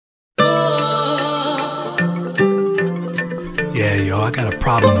I got a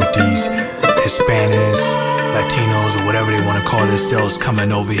problem with these Hispanics, Latinos, or whatever they want to call themselves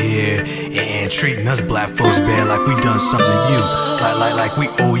coming over here and treating us black folks bad like we done something to you. Like we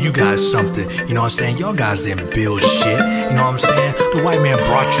owe you guys something. You know what I'm saying? Y'all guys didn't build shit. You know what I'm saying? The white man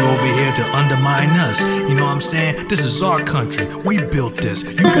brought you over here to undermine us. You know what I'm saying? This is our country. We built this.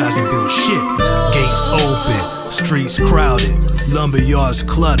 You guys didn't build shit. Gates open, streets crowded, lumber yards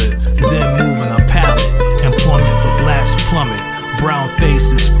cluttered, then moving a pallet. Employment for blacks plummet, brown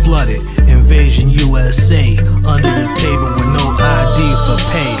faces flooded. Invasion USA, under the table with no ID for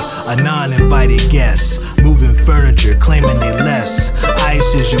pay. A non-invited guest, moving furniture, claiming they less.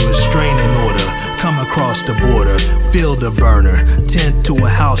 ICE is your restraining order. Come across the border, feel the burner. Tent to a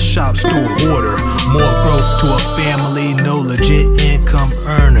house, shop, store, order. More growth to a family, no legit income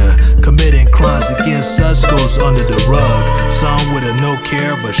earner. Committing crimes against us goes under the rug. Some with a no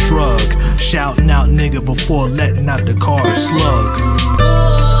care of a shrug. Shouting out nigga before letting out the car slug.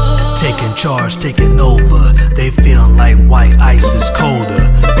 Taking charge, taking over. They feeling like white ice is colder.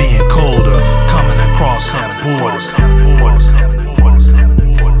 Being colder, coming across that border.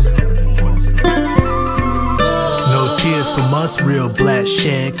 No tears from us, real black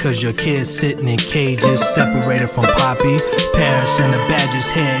shed. Cause your kids sitting in cages, separated from Poppy. Parents in the Badgers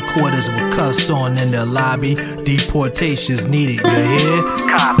headquarters with cuffs on in the lobby. Deportations needed, you hear?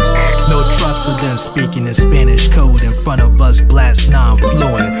 Copy. No trust for them speaking in Spanish code in front of us blacks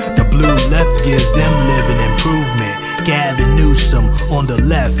non-fluent. The blue left gives them living improvement. Gavin Newsom on the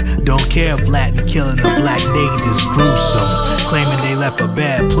left don't care if Latin killing a black native is gruesome. Claiming they left a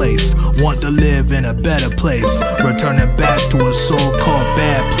bad place, want to live in a better place. Returning back to a so-called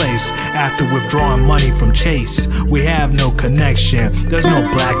bad place after withdrawing money from Chase. We have no connection, there's no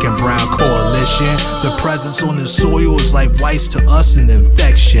black and brown coalition. The presence on the soil is like whites to us an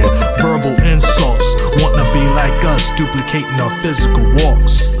infection. Verbal insults, wanting to be like us, duplicating our physical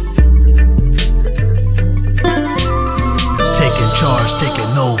walks. Taking charge,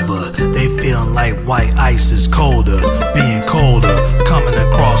 taking over. They feeling like white ice is colder. Being colder, coming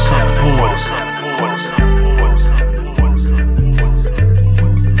across that border.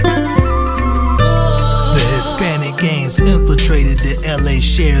 Hispanic gangs infiltrated the LA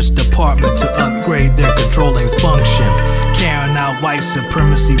Sheriff's Department to upgrade their controlling function. Carrying out white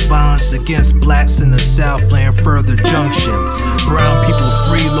supremacy violence against blacks in the Southland further junction. Brown people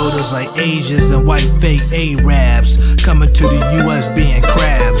freeloaders like Asians and white fake Arabs coming to the US being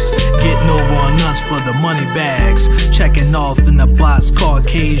crabs. Getting over on nuts for the money bags. Checking off in the box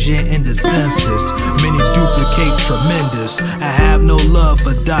Caucasian in the census. Many duplicate tremendous. I have no love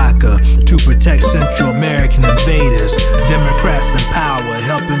for DACA to protect Central American invaders. Democrats in power,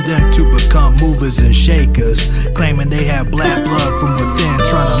 helping them to become movers and shakers. Claiming they have black blood from within,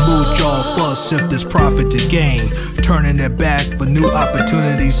 trying to move y'all fuss if there's profit to gain. Turning their back for new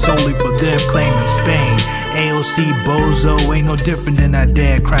opportunities solely for them, claiming Spain. AOC Bozo ain't no different than that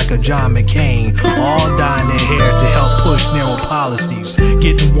dead cracker John McCain. All dyeing their hair to help push narrow policies.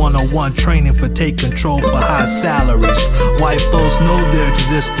 Getting one-on-one training for take control for high salaries. White folks know their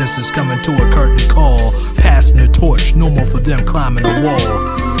existence is coming to a curtain call. Passing the torch, no more for them climbing the wall.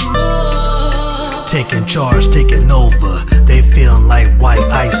 Taking charge, taking over. They feeling like white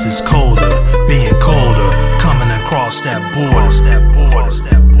ice is colder. Being colder, coming across that border.